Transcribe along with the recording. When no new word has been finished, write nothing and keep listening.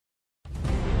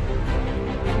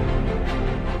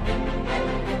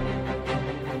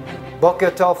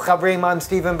Boker Tov Chavrim, I'm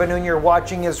Stephen Ben-Nun. You're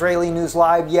watching Israeli News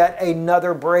Live. Yet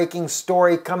another breaking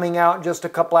story coming out just a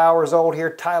couple hours old here.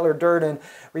 Tyler Durden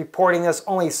reporting this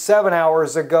only 7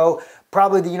 hours ago.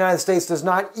 Probably the United States is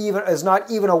not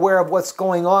even aware of what's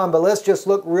going on. But let's just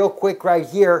look real quick right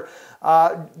here.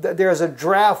 There's a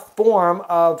draft form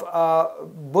of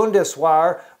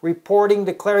Bundeswehr reporting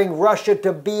declaring Russia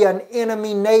to be an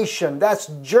enemy nation. That's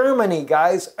Germany,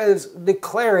 guys, is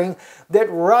declaring that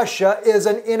Russia is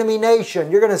an enemy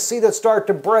nation. You're going to see that start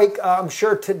to break, I'm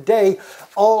sure, today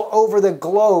all over the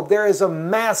globe. There is a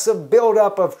massive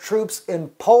buildup of troops in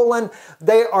Poland.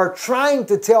 They are trying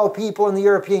to tell people in the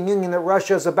European Union that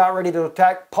Russia is about ready to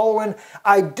attack Poland.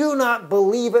 I do not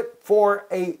believe it for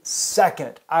a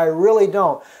second. I really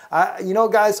don't. You know,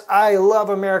 guys, I love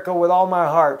America with all my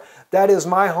heart. That is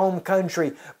my home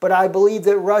country. But I believe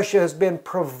that Russia has been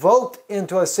provoked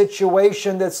into a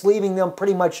situation that's leaving them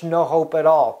pretty much no hope at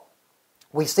all.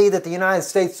 We see that the United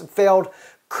States failed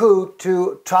coup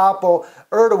to topple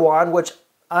Erdogan, which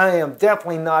I am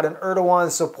definitely not an Erdogan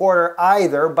supporter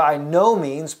either, by no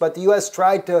means, but the U.S.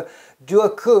 tried to do a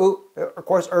coup. Of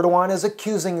course, Erdogan is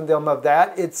accusing them of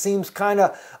that. It seems kind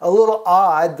of a little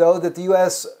odd, though, that the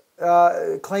U.S.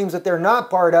 Claims that they're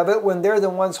not part of it when they're the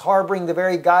ones harboring the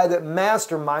very guy that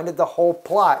masterminded the whole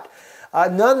plot.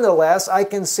 Nonetheless, I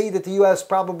can see that the U.S.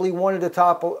 probably wanted to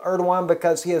topple Erdogan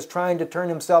because he is trying to turn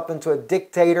himself into a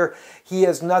dictator. He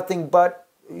is nothing but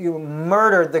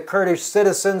murdered the Kurdish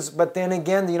citizens, but then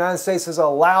again, the United States has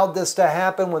allowed this to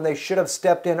happen when they should have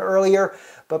stepped in earlier.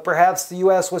 But perhaps the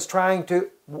U.S. was trying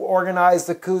to organize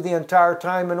the coup the entire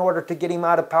time in order to get him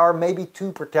out of power, maybe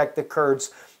to protect the Kurds.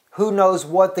 Who knows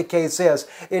what the case is?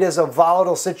 It is a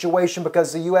volatile situation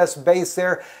because the U.S. base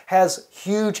there has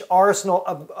huge arsenal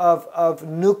of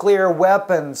nuclear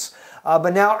weapons.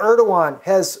 But now Erdogan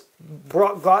has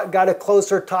got a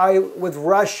closer tie with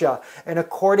Russia. And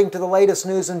according to the latest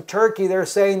news in Turkey, they're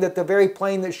saying that the very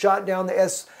plane that shot down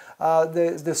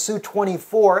the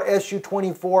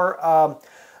Su-24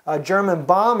 German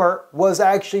bomber was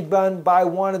actually done by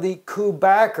one of the coup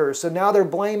backers. So now they're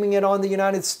blaming it on the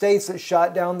United States that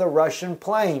shot down the Russian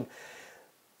plane.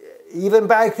 Even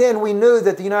back then, we knew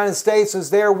that the United States was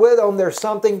there with them. There's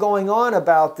something going on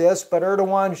about this, but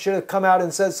Erdogan should have come out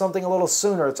and said something a little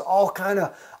sooner. It's all kind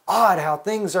of odd how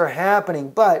things are happening.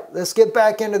 But let's get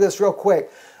back into this real quick.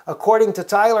 According to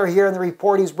Tyler here in the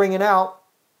report he's bringing out,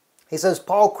 he says,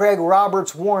 Paul Craig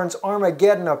Roberts warns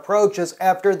Armageddon approaches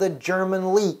after the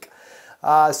German leak.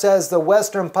 Says the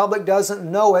Western public doesn't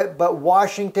know it, but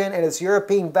Washington and its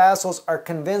European vassals are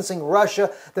convincing Russia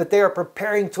that they are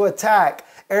preparing to attack.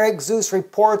 Eric Zeus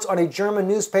reports on a German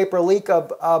newspaper leak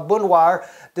of Bundeswehr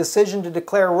decision to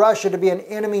declare Russia to be an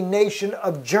enemy nation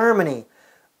of Germany.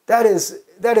 That is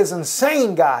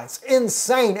insane, guys.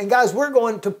 Insane. And guys, we're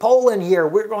going to Poland here.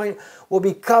 We'll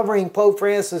be covering Pope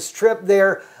Francis' trip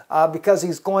there. Because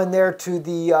he's going there to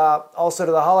the also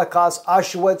to the Holocaust,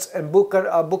 Auschwitz and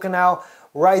Buchenau,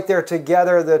 right there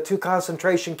together, the two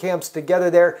concentration camps together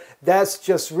there. That's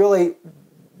just really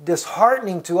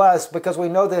disheartening to us because we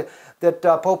know that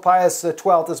Pope Pius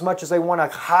XII, as much as they want to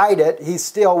hide it, he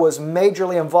still was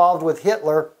majorly involved with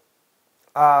Hitler.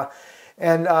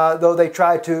 And though they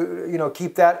try to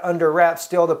keep that under wraps,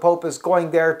 still the Pope is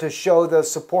going there to show the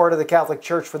support of the Catholic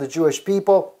Church for the Jewish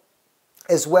people,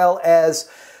 as well as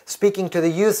speaking to the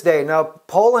Youth Day. Now,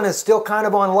 Poland is still kind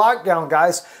of on lockdown,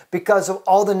 guys, because of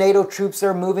all the NATO troops that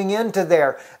are moving into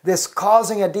there. This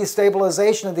causing a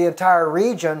destabilization of the entire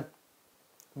region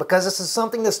because this is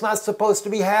something that's not supposed to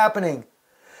be happening.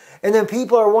 And then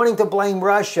people are wanting to blame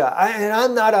Russia. And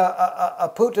I'm not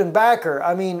a Putin backer.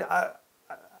 I mean,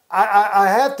 I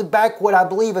have to back what I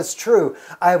believe is true.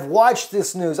 I have watched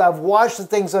this news. I've watched the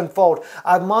things unfold.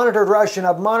 I've monitored Russian.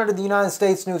 I've monitored the United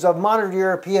States news. I've monitored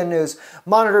European news.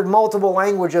 Monitored multiple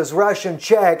languages, Russian,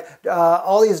 Czech,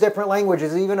 all these different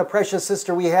languages. Even a precious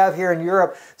sister we have here in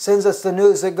Europe sends us the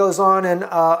news that goes on in,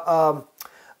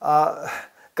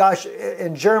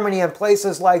 in Germany and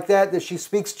places like that she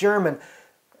speaks German.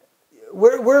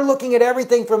 We're looking at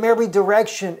everything from every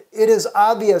direction. It is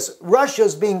obvious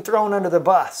Russia's being thrown under the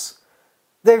bus.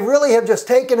 They really have just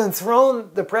taken and thrown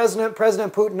the President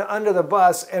Putin under the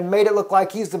bus and made it look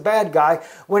like he's the bad guy,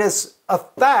 when it's a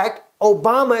fact.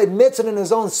 Obama admits it in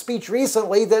his own speech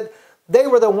recently that they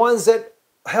were the ones that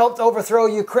helped overthrow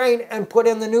Ukraine and put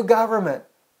in the new government.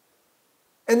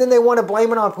 And then they want to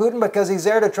blame it on Putin because he's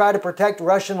there to try to protect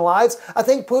Russian lives. I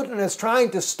think Putin is trying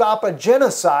to stop a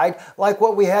genocide like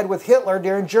what we had with Hitler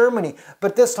during Germany.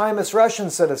 But this time it's Russian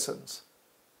citizens.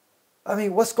 I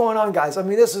mean, what's going on, guys? I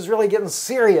mean, this is really getting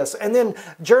serious. And then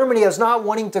Germany is not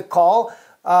wanting to call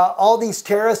all these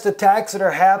terrorist attacks that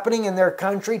are happening in their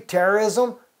country,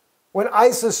 terrorism, when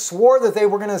ISIS swore that they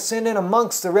were going to send in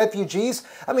amongst the refugees?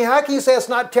 I mean, how can you say it's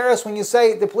not terrorist when you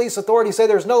say the police authorities say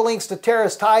there's no links to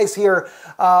terrorist ties here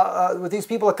with these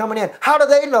people coming in? How do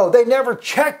they know? They never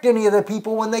checked any of the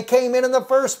people when they came in the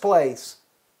first place.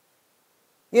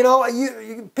 You know,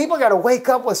 people got to wake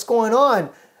up what's going on.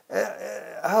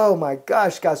 Oh my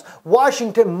gosh, guys.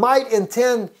 Washington might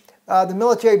intend the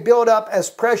military buildup as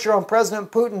pressure on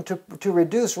President Putin to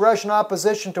reduce Russian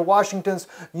opposition to Washington's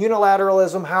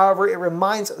unilateralism. However, it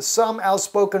reminds some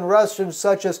outspoken Russians,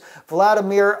 such as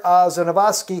Vladimir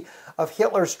Zhirinovsky, of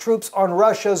Hitler's troops on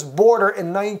Russia's border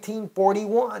in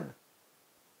 1941.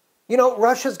 You know,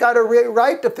 Russia's got a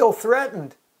right to feel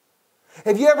threatened.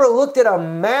 Have you ever looked at a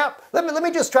map? Let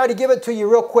me just try to give it to you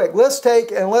real quick.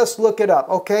 Let's look it up,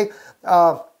 okay?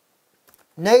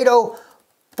 NATO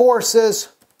forces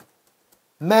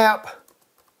map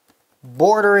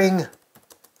bordering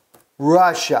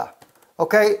Russia.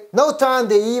 Okay, no time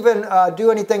to even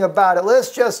do anything about it.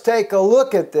 Let's just take a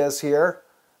look at this here.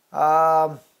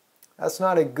 That's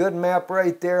not a good map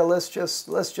right there. Let's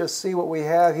just see what we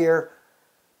have here.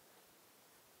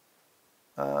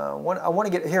 I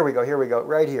want to get, here we go,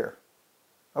 right here.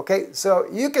 Okay, so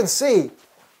you can see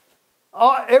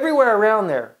everywhere around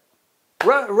there,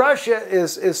 Russia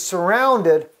is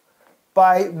surrounded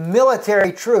by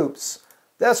military troops.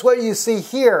 That's what you see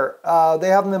here. They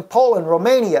have them in Poland,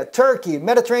 Romania, Turkey,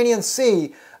 Mediterranean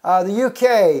Sea, the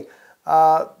UK.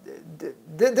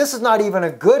 This is not even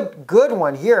a good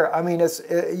one here. I mean,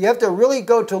 you have to really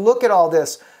go to look at all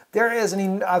this. There is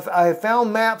I've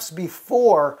found maps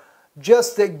before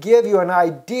just to give you an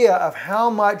idea of how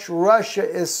much Russia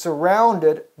is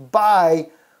surrounded by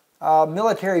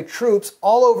military troops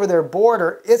all over their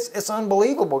border. It's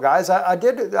unbelievable, guys. Of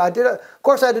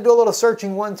course, I had to do a little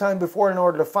searching one time before in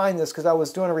order to find this because I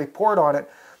was doing a report on it.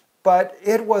 But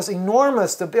it was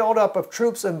enormous, the buildup of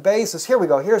troops and bases. Here we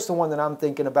go. Here's the one that I'm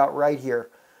thinking about right here.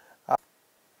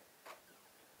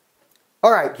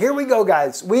 All right, here we go,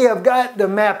 guys. We have got the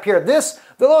map here. The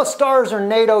little stars are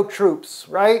NATO troops,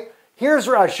 right? Here's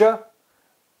Russia,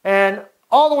 and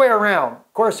all the way around.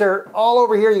 Of course, they're all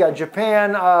over here. You got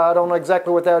Japan. I don't know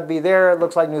exactly what that would be there. It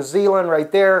looks like New Zealand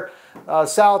right there.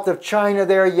 South of China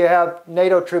there, you have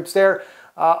NATO troops there.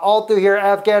 All through here,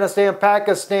 Afghanistan,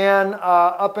 Pakistan,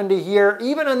 up into here.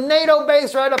 Even a NATO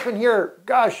base right up in here.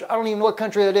 Gosh, I don't even know what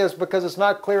country that is because it's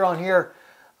not clear on here.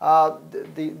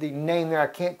 The name there, I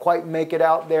can't quite make it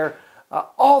out there.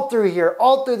 All through here,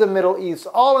 all through the Middle East,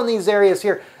 all in these areas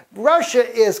here. Russia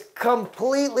is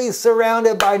completely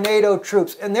surrounded by NATO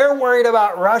troops, and they're worried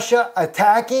about Russia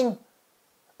attacking.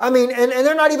 I mean, and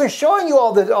they're not even showing you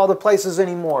all the places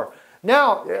anymore.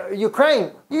 Now,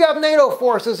 Ukraine, you have NATO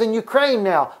forces in Ukraine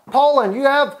now. Poland, you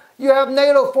have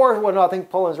NATO forces. Well, no, I think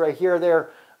Poland's right here, there.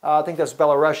 I think that's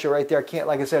Belarus right there.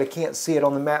 Like I said, I can't see it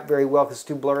on the map very well because it's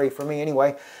too blurry for me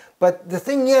anyway. But the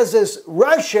thing is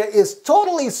Russia is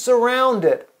totally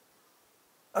surrounded.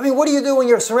 I mean, what do you do when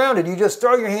you're surrounded? You just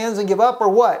throw your hands and give up or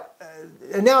what?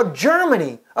 And now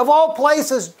Germany, of all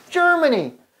places,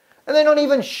 Germany. And they don't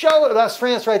even show it. That's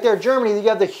France right there, Germany. You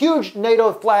have the huge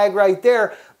NATO flag right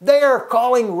there. They are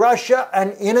calling Russia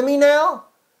an enemy now?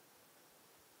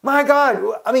 My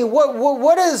God, I mean,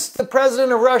 what is the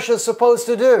president of Russia supposed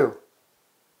to do?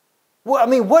 Well, I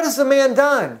mean, what has the man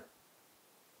done?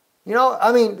 You know,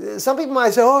 I mean, some people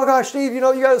might say, oh gosh, Steve, you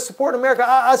know, you got to support America.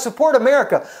 I support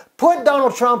America. Put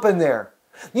Donald Trump in there.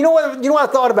 You know what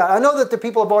I thought about? I know that the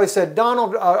people have always said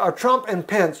Trump and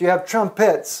Pence. You have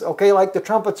trumpets, okay, like the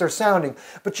trumpets are sounding.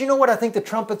 But you know what I think the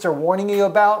trumpets are warning you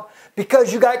about?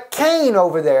 Because you got Cain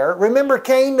over there. Remember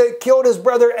Cain that killed his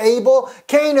brother Abel?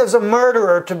 Cain is a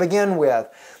murderer to begin with.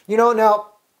 You know, now,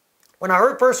 when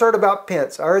I first heard about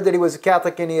Pence, I heard that he was a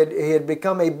Catholic and he had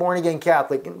become a born-again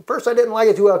Catholic. And first I didn't like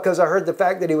it too well because I heard the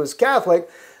fact that he was Catholic.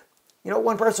 You know,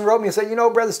 one person wrote me and said, you know,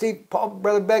 Brother Steve,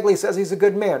 Brother Begley says he's a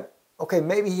good man. Okay,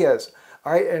 maybe he is.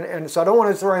 All right, and so I don't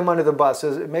want to throw him under the bus.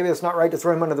 Maybe it's not right to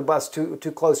throw him under the bus too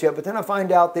close yet. But then I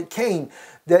find out that Cain,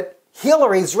 that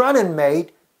Hillary's running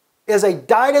mate, is a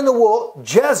dyed-in-the-wool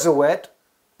Jesuit,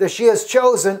 that she has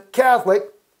chosen Catholic.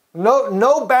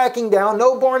 No backing down,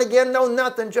 no born again, no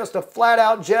nothing, just a flat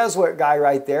out Jesuit guy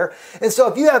right there. And so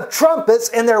if you have trumpets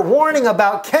and they're warning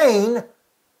about Cain,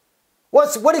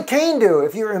 What did Cain do?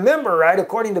 If you remember, right,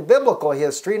 according to biblical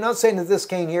history, not saying that this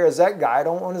Cain here is that guy. I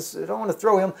don't want to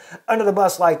throw him under the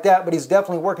bus like that, but he's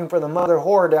definitely working for the mother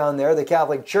whore down there, the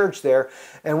Catholic Church there.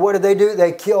 And what did they do?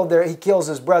 He kills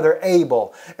his brother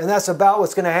Abel. And that's about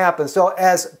what's going to happen. So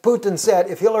as Putin said,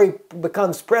 if Hillary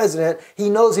becomes president, he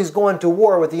knows he's going to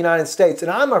war with the United States.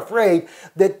 And I'm afraid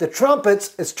that the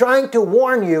trumpets is trying to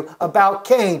warn you about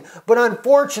Cain. But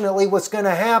unfortunately, what's going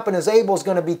to happen is Abel's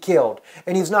going to be killed.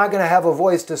 And he's not going to have a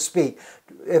voice to speak.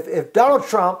 If Donald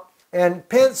Trump and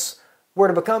Pence were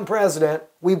to become president,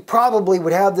 we probably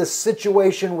would have this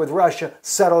situation with Russia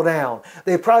settle down.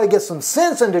 They'd probably get some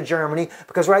sense into Germany,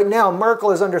 because right now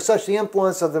Merkel is under such the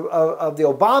influence of the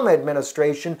Obama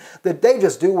administration that they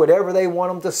just do whatever they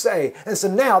want them to say. And so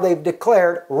now they've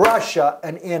declared Russia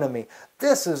an enemy.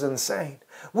 This is insane.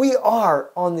 We are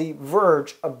on the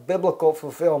verge of biblical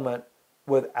fulfillment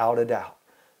without a doubt.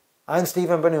 I'm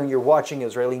Stephen Benoon. You're watching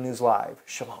Israeli News Live.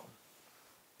 Shalom.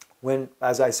 When,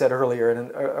 as I said earlier in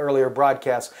an earlier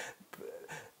broadcast,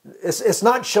 it's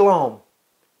not shalom.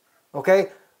 Okay?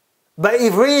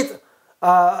 Ba'ivrit,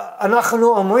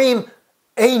 anachnu omrim,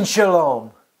 ein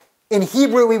shalom. In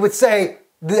Hebrew, we would say,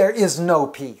 there is no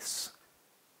peace.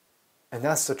 And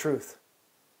that's the truth.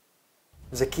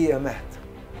 Zaki emet.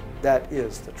 That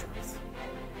is the truth.